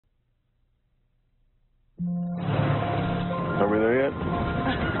Are we there yet?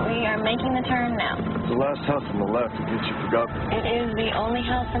 We are making the turn now. The last house on the left, in case you forgot. It is the only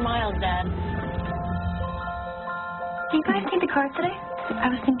house for miles, Dad. Do you guys need the car today? I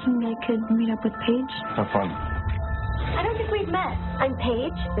was thinking I could meet up with Paige. Have fun. I don't think we've met. I'm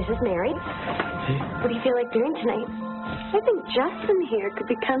Paige. This is Mary. Hey. What do you feel like doing tonight? I think Justin here could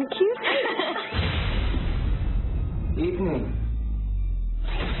be kind of cute. Evening.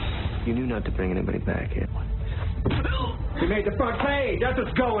 You knew not to bring anybody back here. You made the front page. That's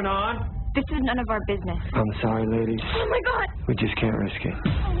what's going on. This is none of our business. I'm sorry, ladies. Oh, my God. We just can't risk it.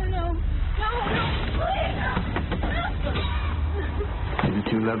 Oh, no. No, please. You're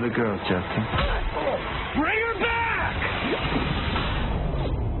two lovely girls, Justin. Bring her back!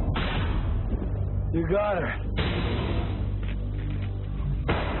 You got her.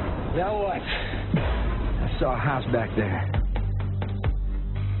 Now what? I saw a house back there.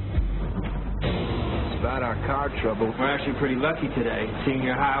 It's about our car trouble. We're actually pretty lucky today. Seeing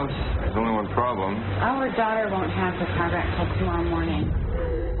your house. There's only one problem. Our daughter won't have the car back till tomorrow morning.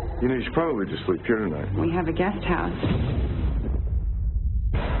 You know, you should probably just sleep here tonight. We have a guest house.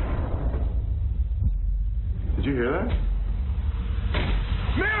 Did you hear that?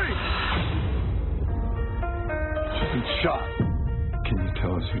 Mary! She's been shot. Can you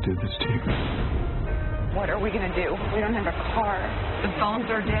tell us who did this to you? What are we going to do? We don't have a car. The phones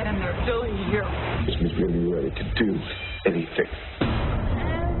are dead and they're still here. She's really ready to do anything.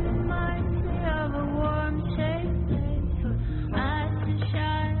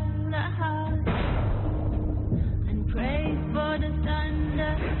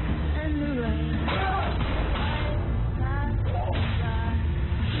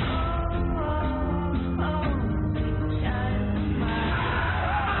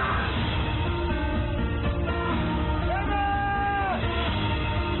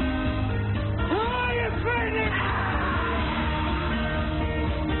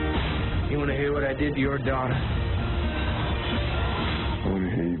 You want to hear what I did to your daughter? I want to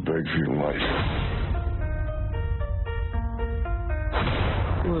hear you beg for your life.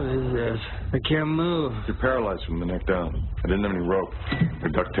 What is this? I can't move. You're paralyzed from the neck down. I didn't have any rope or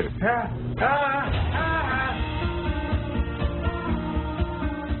duct tape. Ah! Ah! Ah!